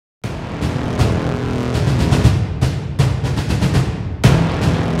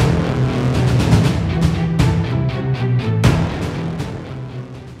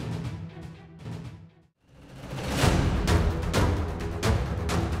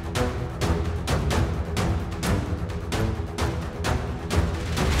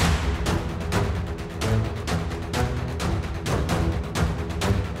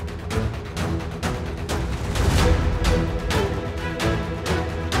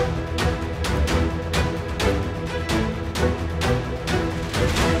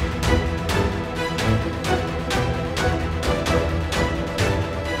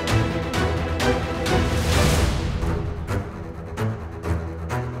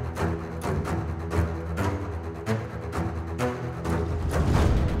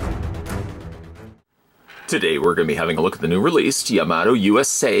Today we're going to be having a look at the new released Yamato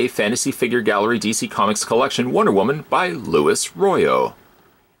USA Fantasy Figure Gallery DC Comics Collection Wonder Woman by Louis Royo.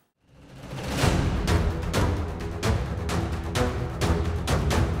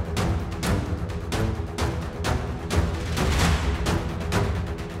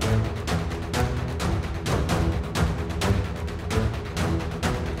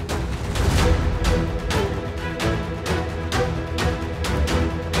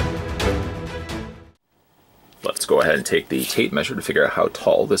 Let's go ahead and take the tape measure to figure out how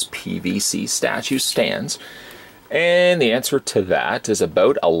tall this PVC statue stands. And the answer to that is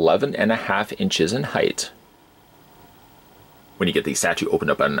about 11.5 inches in height. When you get the statue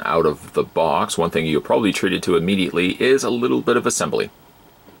opened up and out of the box, one thing you'll probably be treated to immediately is a little bit of assembly.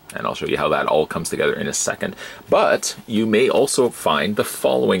 And I'll show you how that all comes together in a second. But you may also find the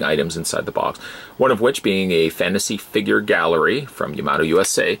following items inside the box. One of which being a Fantasy Figure Gallery from Yamato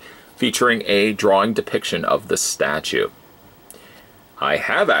USA, featuring a drawing depiction of the statue. I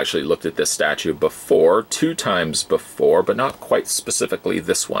have actually looked at this statue before, 2 times before, but not quite specifically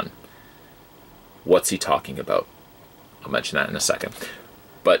this one. What's he talking about? I'll mention that in a second.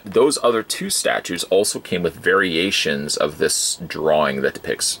 But those other 2 statues also came with variations of this drawing that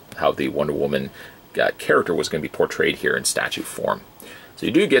depicts how the Wonder Woman character was going to be portrayed here in statue form. So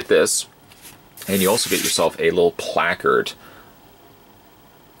you do get this, and you also get yourself a little placard,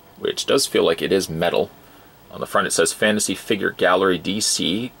 which does feel like it is metal. On the front it says Fantasy Figure Gallery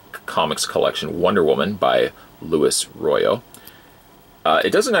DC Comics Collection Wonder Woman by Louis Royo.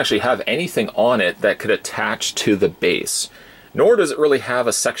 It doesn't actually have anything on it that could attach to the base, nor does it really have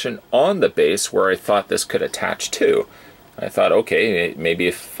a section on the base where I thought this could attach to. I thought, okay, maybe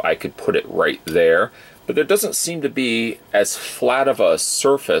if I could put it right there, but there doesn't seem to be as flat of a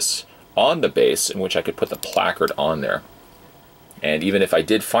surface on the base in which I could put the placard on there. And even if I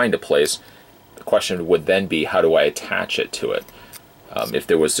did find a place, the question would then be, how do I attach it to it? If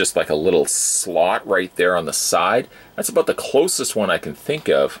there was just like a little slot right there on the side, that's about the closest one I can think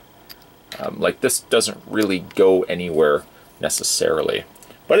of. Like this doesn't really go anywhere necessarily.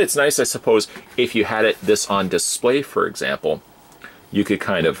 But it's nice, I suppose, if you had this on display, for example, you could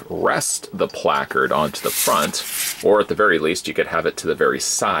kind of rest the placard onto the front, or at the very least, you could have it to the very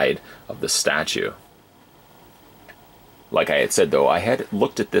side of the statue. Like I had said though, I had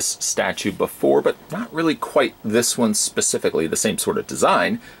looked at this statue before, but not really quite this one specifically, the same sort of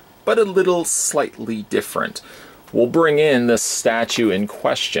design, but a little slightly different. We'll bring in the statue in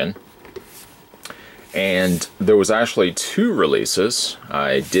question, and there was actually 2 releases.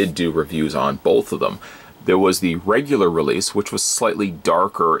 I did do reviews on both of them. There was the regular release, which was slightly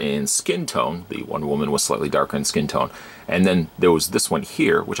darker in skin tone. The Wonder Woman was slightly darker in skin tone. And then there was this one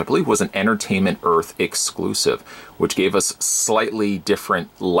here, which I believe was an Entertainment Earth exclusive, which gave us slightly different,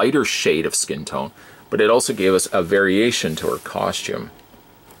 lighter shade of skin tone, but it also gave us a variation to her costume.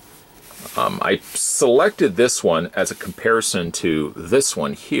 I selected this one as a comparison to this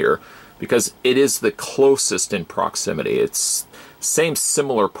one here, because it is the closest in proximity. It's same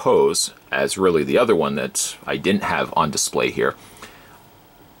similar pose as really the other one that I didn't have on display here.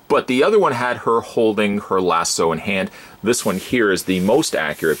 But the other one had her holding her lasso in hand. This one here is the most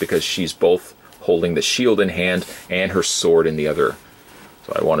accurate because she's both holding the shield in hand and her sword in the other.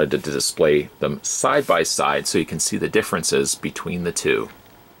 So I wanted to display them side by side so you can see the differences between the 2.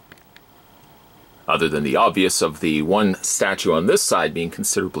 Other than the obvious of the one statue on this side being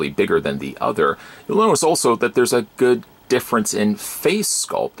considerably bigger than the other, you'll notice also that there's a good difference in face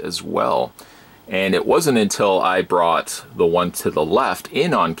sculpt as well. And it wasn't until I brought the one to the left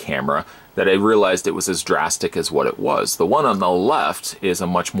in on camera that I realized it was as drastic as what it was. The one on the left is a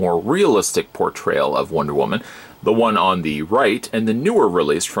much more realistic portrayal of Wonder Woman. The one on the right, and the newer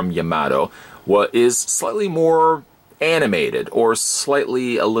release from Yamato, is slightly more animated, or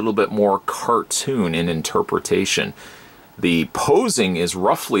slightly a little bit more cartoon in interpretation. The posing is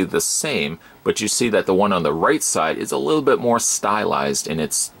roughly the same, but you see that the one on the right side is a little bit more stylized in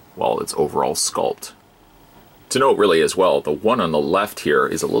its, well, its overall sculpt. To note really as well, the one on the left here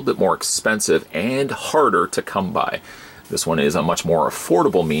is a little bit more expensive and harder to come by. This one is a much more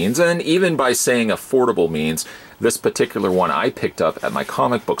affordable means, and even by saying affordable means, this particular one I picked up at my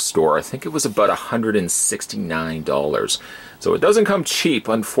comic book store, I think it was about $169. So it doesn't come cheap,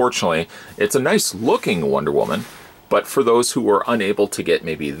 unfortunately. It's a nice looking Wonder Woman, but for those who were unable to get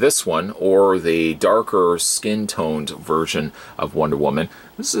maybe this one or the darker skin-toned version of Wonder Woman,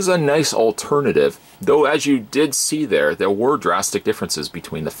 this is a nice alternative. Though as you did see there were drastic differences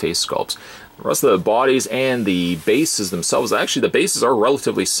between the face sculpts. The rest of the bodies and the bases themselves, actually the bases are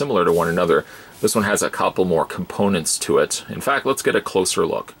relatively similar to one another. This one has a couple more components to it. In fact, let's get a closer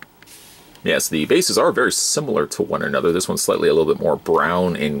look. Yes, the bases are very similar to one another. This one's slightly a little bit more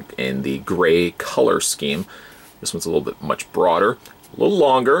brown in the gray color scheme. This one's a little bit much broader, a little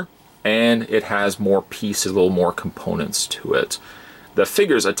longer, and it has more pieces, a little more components to it. The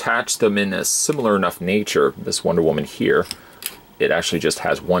figures attach them in a similar enough nature. This Wonder Woman here, it actually just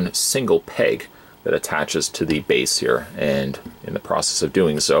has one single peg that attaches to the base here, and in the process of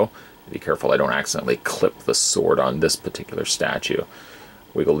doing so, be careful I don't accidentally clip the sword on this particular statue.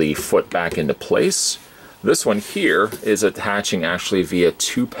 Wiggle the foot back into place. This one here is attaching actually via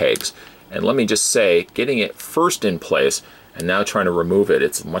 2 pegs. And let me just say, getting it first in place and now trying to remove it,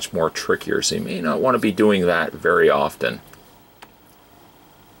 it's much more trickier. So you may not want to be doing that very often.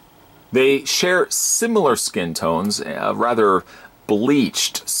 They share similar skin tones, a rather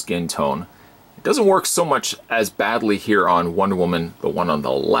bleached skin tone. It doesn't work so much as badly here on Wonder Woman, the one on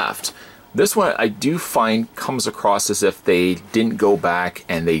the left. This one I do find comes across as if they didn't go back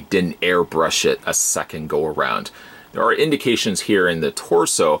and they didn't airbrush it a second go around. There are indications here in the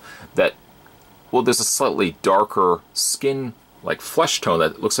torso that, well, there's a slightly darker skin, like flesh tone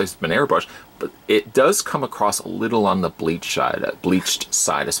that looks like it's been airbrushed, but it does come across a little on the bleached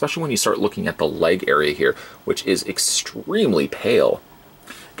side, especially when you start looking at the leg area here, which is extremely pale.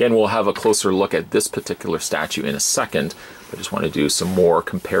 Again, we'll have a closer look at this particular statue in a second. I just want to do some more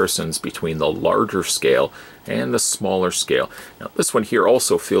comparisons between the larger scale and the smaller scale. Now, this one here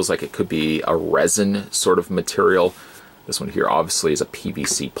also feels like it could be a resin sort of material. This one here obviously is a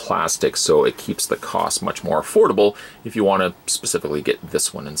PVC plastic, so it keeps the cost much more affordable if you want to specifically get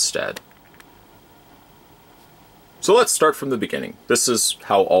this one instead. So let's start from the beginning. This is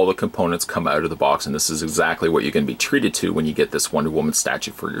how all the components come out of the box, and this is exactly what you're going to be treated to when you get this Wonder Woman statue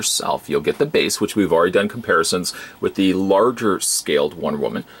for yourself. You'll get the base, which we've already done comparisons with the larger scaled Wonder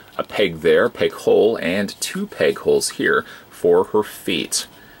Woman, a peg there, peg hole, and 2 peg holes here for her feet.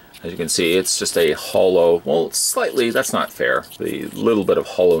 As you can see, it's just a hollow, well, slightly, that's not fair, the little bit of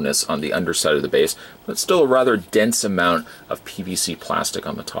hollowness on the underside of the base, but still a rather dense amount of PVC plastic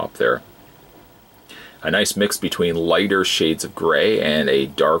on the top there. A nice mix between lighter shades of gray and a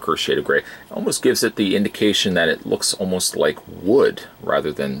darker shade of gray. It almost gives it the indication that it looks almost like wood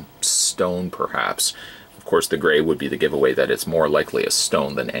rather than stone, perhaps. Of course, the gray would be the giveaway that it's more likely a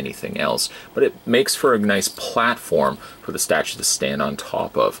stone than anything else, but it makes for a nice platform for the statue to stand on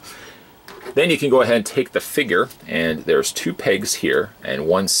top of. Then you can go ahead and take the figure, and there's 2 pegs here and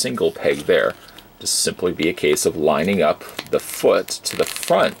 1 single peg there. Just simply be a case of lining up the foot to the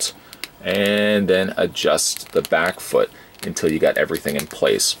front and then adjust the back foot until you got everything in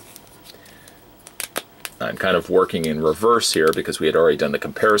place. I'm kind of working in reverse here because we had already done the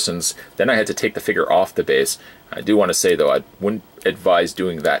comparisons. Then I had to take the figure off the base. I do want to say though, I wouldn't advise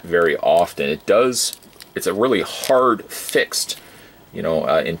doing that very often. It's a really hard fixed,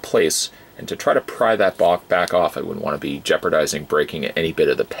 in place. And to try to pry that back off, I wouldn't want to be jeopardizing breaking any bit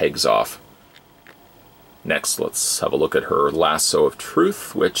of the pegs off. Next, let's have a look at her lasso of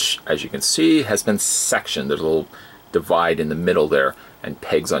truth, which, as you can see, has been sectioned. There's a little divide in the middle there and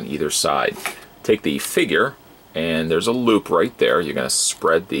pegs on either side. Take the figure, and there's a loop right there. You're going to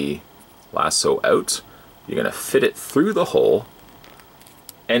spread the lasso out. You're going to fit it through the hole,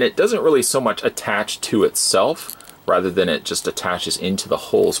 and it doesn't really so much attach to itself, rather than it just attaches into the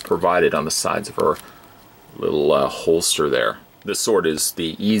holes provided on the sides of her little holster there. The sword is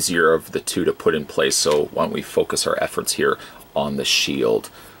the easier of the 2 to put in place, so why don't we focus our efforts here on the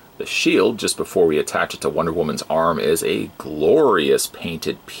shield. The shield, just before we attach it to Wonder Woman's arm, is a glorious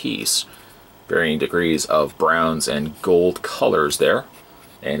painted piece. Varying degrees of browns and gold colors there.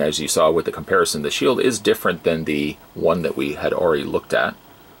 And as you saw with the comparison, the shield is different than the one that we had already looked at.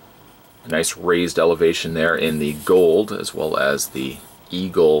 A nice raised elevation there in the gold, as well as the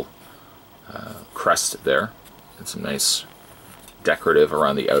eagle crest there. And some nice decorative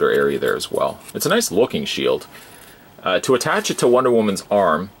around the outer area there as well. It's a nice looking shield. To attach it to Wonder Woman's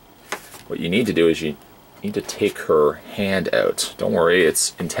arm, what you need to do is you need to take her hand out. Don't worry,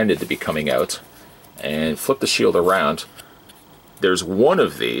 it's intended to be coming out. And flip the shield around. There's one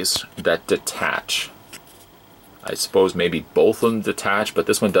of these that detach. I suppose maybe both of them detach, but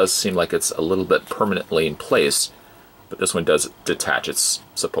this one does seem like it's a little bit permanently in place. But this one does detach. It's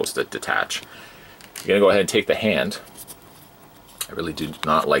supposed to detach. You're going to go ahead and take the hand. I really do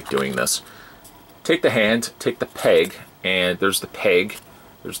not like doing this. Take the hand, take the peg, and there's the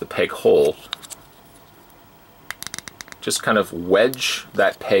peg hole. Just kind of wedge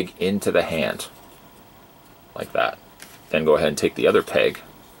that peg into the hand, like that. Then go ahead and take the other peg,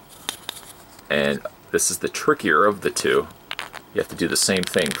 and this is the trickier of the 2. You have to do the same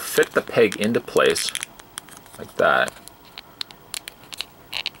thing. Fit the peg into place, like that.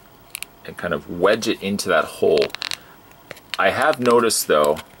 and kind of wedge it into that hole. I have noticed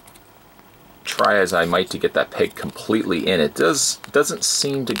though, try as I might to get that peg completely in, it doesn't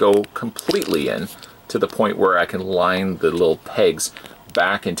seem to go completely in to the point where I can line the little pegs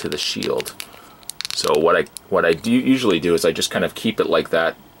back into the shield. So what I do usually do is I just kind of keep it like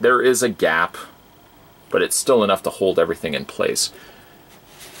that. There is a gap, but it's still enough to hold everything in place.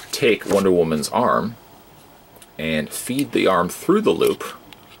 Take Wonder Woman's arm and feed the arm through the loop.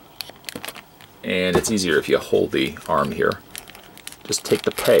 And it's easier if you hold the arm here. Just take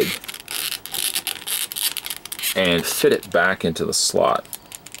the peg and fit it back into the slot.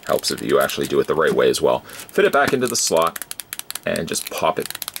 Helps if you actually do it the right way as well. Fit it back into the slot and just pop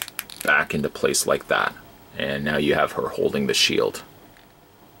it back into place like that. And now you have her holding the shield.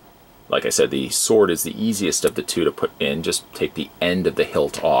 Like I said, the sword is the easiest of the two to put in. Just take the end of the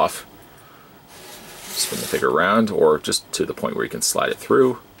hilt off. Spin the figure around, or just to the point where you can slide it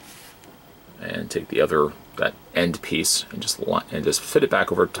through. And take the other, that end piece, and just fit it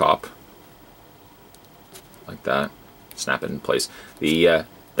back over top. Like that. Snap it in place. The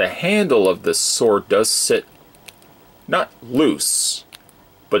handle of the sword does sit not loose,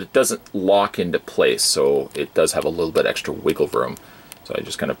 but it doesn't lock into place, so it does have a little bit extra wiggle room. So I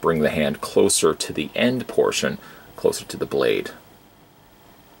just kind of bring the hand closer to the end portion, closer to the blade.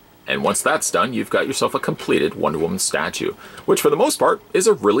 And once that's done, you've got yourself a completed Wonder Woman statue, which for the most part is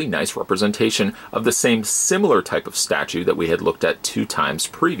a really nice representation of the same similar type of statue that we had looked at 2 times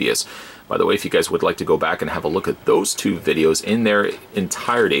previous. By the way, if you guys would like to go back and have a look at those 2 videos in their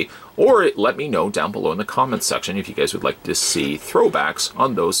entirety, or let me know down below in the comments section if you guys would like to see throwbacks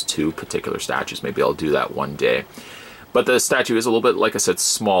on those 2 particular statues. Maybe I'll do that one day. But the statue is a little bit, like I said,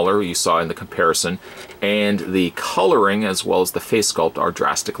 smaller, you saw in the comparison, and the coloring as well as the face sculpt are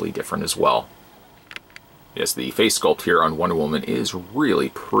drastically different as well. Yes, the face sculpt here on Wonder Woman is really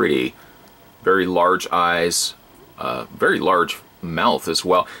pretty. Very large eyes, very large mouth as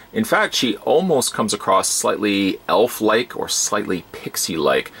well. In fact, she almost comes across slightly elf-like or slightly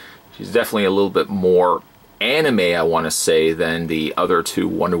pixie-like. She's definitely a little bit more anime, I want to say, than the other 2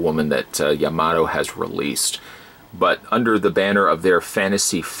 Wonder Woman that Yamato has released. But under the banner of their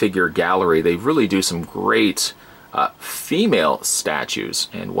fantasy figure gallery, they really do some great female statues,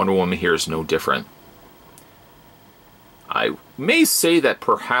 and Wonder Woman here is no different. I may say that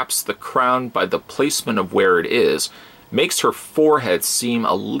perhaps the crown, by the placement of where it is, makes her forehead seem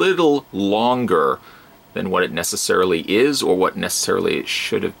a little longer than what it necessarily is or what necessarily it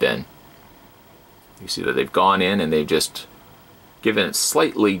should have been. You see that they've gone in and they've just given it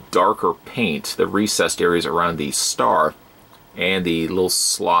slightly darker paint, the recessed areas around the star and the little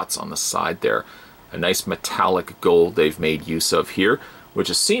slots on the side there. A nice metallic gold they've made use of here,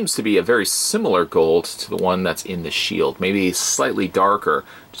 which seems to be a very similar gold to the one that's in the shield. Maybe slightly darker,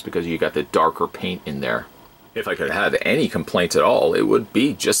 just because you got the darker paint in there. If I could have any complaint at all, it would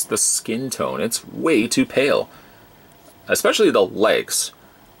be just the skin tone. It's way too pale. Especially the legs.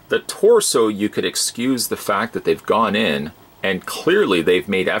 The torso, you could excuse the fact that they've gone in and clearly they've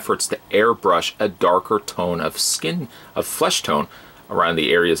made efforts to airbrush a darker tone of skin, of flesh tone, around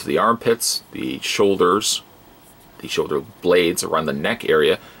the areas of the armpits, the shoulders, the shoulder blades, around the neck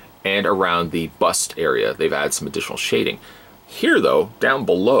area, and around the bust area. They've added some additional shading. Here though, down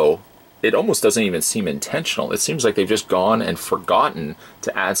below, it almost doesn't even seem intentional. It seems like they've just gone and forgotten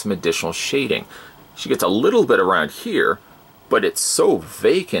to add some additional shading. She gets a little bit around here, but it's so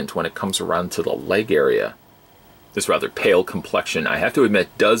vacant when it comes around to the leg area. This rather pale complexion, I have to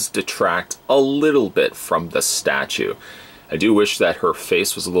admit, does detract a little bit from the statue. I do wish that her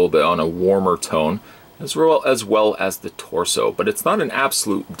face was a little bit on a warmer tone, as well as the torso, but it's not an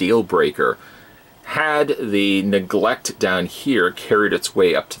absolute deal breaker. Had the neglect down here carried its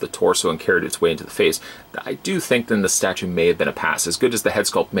way up to the torso and carried its way into the face, I do think then the statue may have been a pass. As good as the head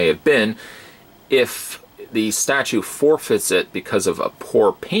sculpt may have been, if the statue forfeits it because of a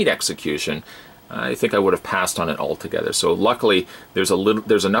poor paint execution, I think I would have passed on it altogether. So luckily, there's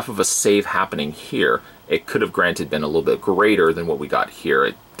enough of a save happening here. It could have granted been a little bit greater than what we got here.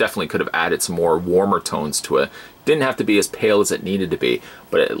 It definitely could have added some more warmer tones to it. Didn't have to be as pale as it needed to be,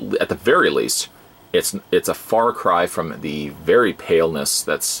 but at the very least, it's a far cry from the very paleness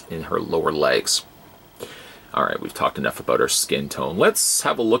that's in her lower legs. All right, we've talked enough about her skin tone. Let's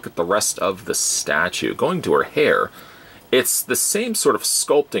have a look at the rest of the statue. Going to her hair, it's the same sort of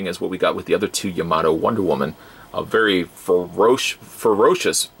sculpting as what we got with the other 2 Yamato Wonder Woman. A very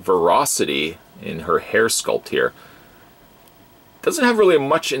ferocious veracity in her hair sculpt here. Doesn't have really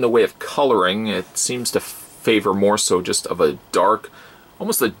much in the way of coloring. It seems to favor more so just of a dark,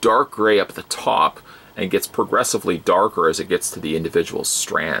 almost a dark gray up at the top, and gets progressively darker as it gets to the individual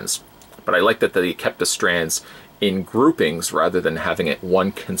strands. But I like that they kept the strands in groupings rather than having it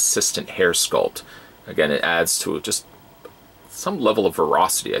one consistent hair sculpt. Again, it adds to just some level of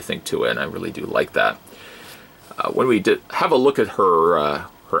veracity, I think, to it, and I really do like that. When we did have a look at her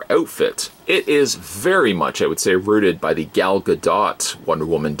outfit, it is very much, I would say, rooted by the Gal Gadot Wonder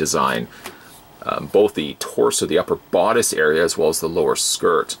Woman design. Both the torso, the upper bodice area, as well as the lower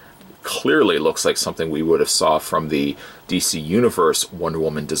skirt, clearly looks like something we would have saw from the DC Universe Wonder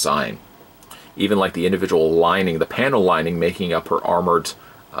Woman design. Even like the individual lining, the panel lining making up her armored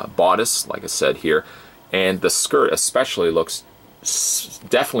bodice, like I said here, and the skirt especially looks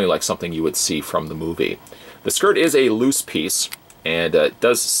definitely like something you would see from the movie. The skirt is a loose piece, and it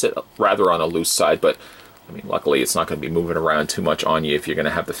does sit rather on a loose side, but I mean, luckily it's not going to be moving around too much on you if you're going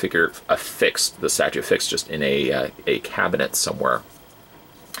to have the figure affixed, the statue affixed just in a cabinet somewhere.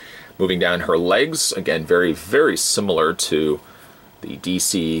 Moving down her legs, again, very, very similar to the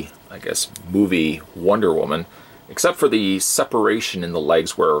DC, I guess, movie Wonder Woman, except for the separation in the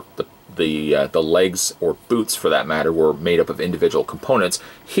legs where the legs, or boots for that matter, were made up of individual components.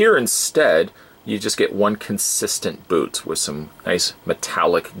 Here instead, you just get one consistent boot with some nice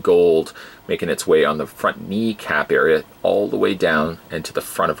metallic gold making its way on the front kneecap area all the way down into the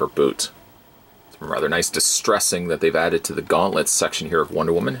front of her boot. It's rather nice distressing that they've added to the gauntlets section here of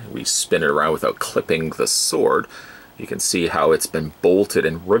Wonder Woman. We spin it around without clipping the sword. You can see how it's been bolted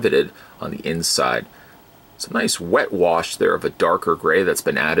and riveted on the inside. Some nice wet wash there of a darker gray that's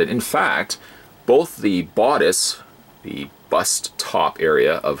been added. In fact, both the bodice, the bust top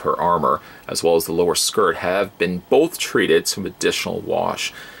area of her armor, as well as the lower skirt, have been both treated some additional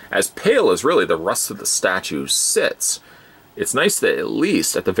wash. As pale as really the rest of the statue sits, it's nice that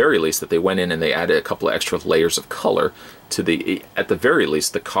at the very least, that they went in and they added a couple of extra layers of color to at the very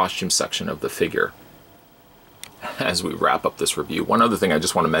least, the costume section of the figure. As we wrap up this review, one other thing I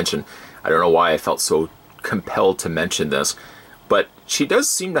just want to mention, I don't know why I felt so compelled to mention this, but she does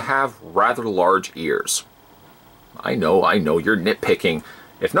seem to have rather large ears. I know, you're nitpicking.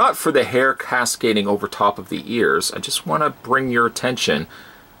 If not for the hair cascading over top of the ears, I just want to bring your attention.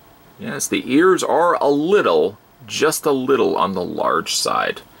 Yes, the ears are just a little on the large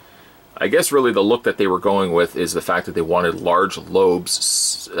side. I guess really the look that they were going with is the fact that they wanted large lobes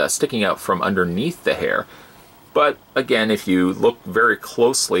sticking out from underneath the hair. But again, if you look very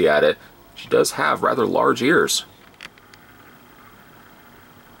closely at it, she does have rather large ears.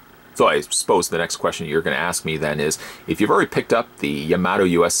 So I suppose the next question you're going to ask me then is, if you've already picked up the Yamato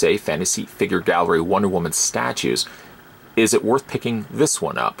USA Fantasy Figure Gallery Wonder Woman statues, is it worth picking this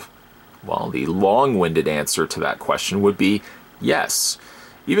one up? Well, the long-winded answer to that question would be yes.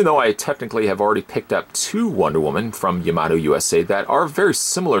 Even though I technically have already picked up two Wonder Woman from Yamato USA that are very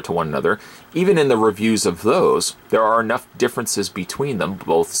similar to one another, even in the reviews of those, there are enough differences between them,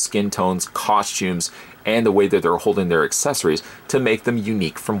 both skin tones, costumes, and the way that they're holding their accessories, to make them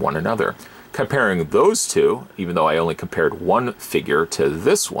unique from one another. Comparing those two, even though I only compared one figure to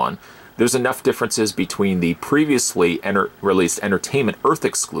this one, there's enough differences between the previously released Entertainment Earth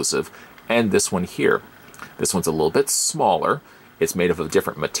exclusive and this one here. This one's a little bit smaller. It's made of a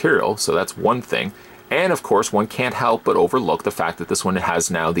different material, so that's one thing. And of course, one can't help but overlook the fact that this one has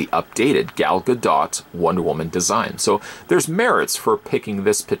now the updated Gal Gadot Wonder Woman design. So there's merits for picking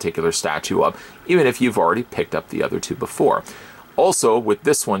this particular statue up, even if you've already picked up the other two before. Also, with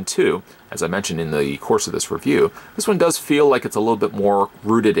this one too, as I mentioned in the course of this review, this one does feel like it's a little bit more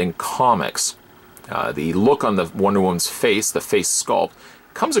rooted in comics. The look on the Wonder Woman's face, the face sculpt,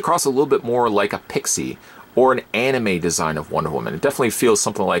 comes across a little bit more like a pixie or an anime design of Wonder Woman. It definitely feels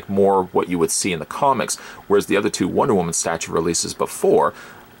something like more what you would see in the comics, whereas the other two Wonder Woman statue releases before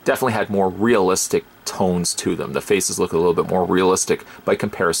definitely had more realistic tones to them. The faces look a little bit more realistic by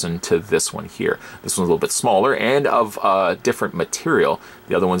comparison to this one here. This one's a little bit smaller and of a different material.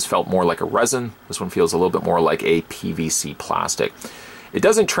 The other ones felt more like a resin. This one feels a little bit more like a PVC plastic. It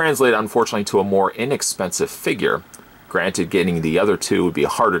doesn't translate, unfortunately, to a more inexpensive figure. Granted, getting the other two would be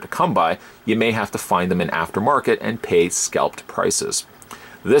harder to come by. You may have to find them in aftermarket and pay scalped prices.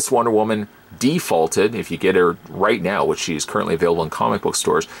 This Wonder Woman defaulted, if you get her right now, which she's currently available in comic book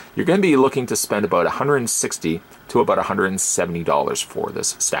stores, you're going to be looking to spend about $160 to about $170 for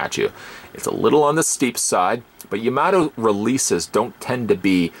this statue. It's a little on the steep side, but Yamato releases don't tend to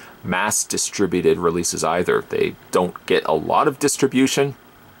be mass distributed releases either. They don't get a lot of distribution.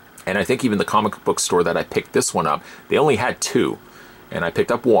 And I think even the comic book store that I picked this one up, they only had two. And I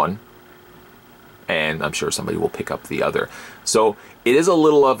picked up one. and I'm sure somebody will pick up the other. So it is a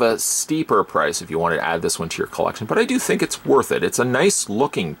little of a steeper price if you want to add this one to your collection, but I do think it's worth it. It's a nice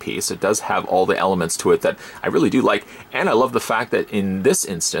looking piece. It does have all the elements to it that I really do like, and I love the fact that in this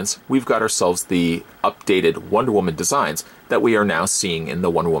instance, we've got ourselves the updated Wonder Woman designs that we are now seeing in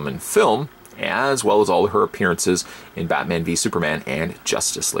the Wonder Woman film, as well as all her appearances in Batman v Superman and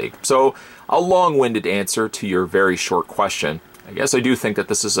Justice League. So a long-winded answer to your very short question. I guess I do think that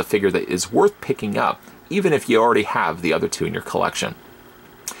this is a figure that is worth picking up, even if you already have the other two in your collection.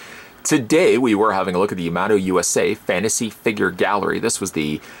 Today, we were having a look at the Yamato USA Fantasy Figure Gallery. This was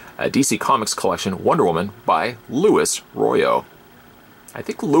the DC Comics collection Wonder Woman by Louis Royo. I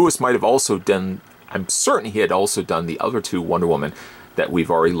think Louis might have also done, I'm certain he had also done the other two Wonder Woman that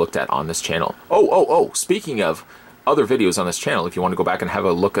we've already looked at on this channel. Oh, speaking of other videos on this channel, if you want to go back and have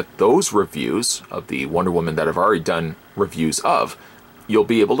a look at those reviews of the Wonder Woman that I've already done reviews of, you'll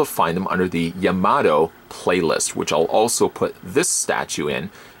be able to find them under the Yamato playlist, which I'll also put this statue in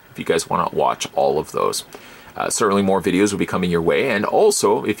if you guys want to watch all of those. Certainly more videos will be coming your way, and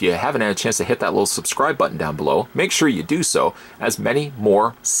also if you haven't had a chance to hit that little subscribe button down below, make sure you do so, as many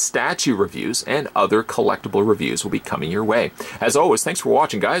more statue reviews and other collectible reviews will be coming your way. As always, thanks for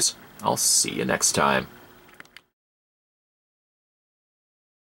watching, guys. I'll see you next time.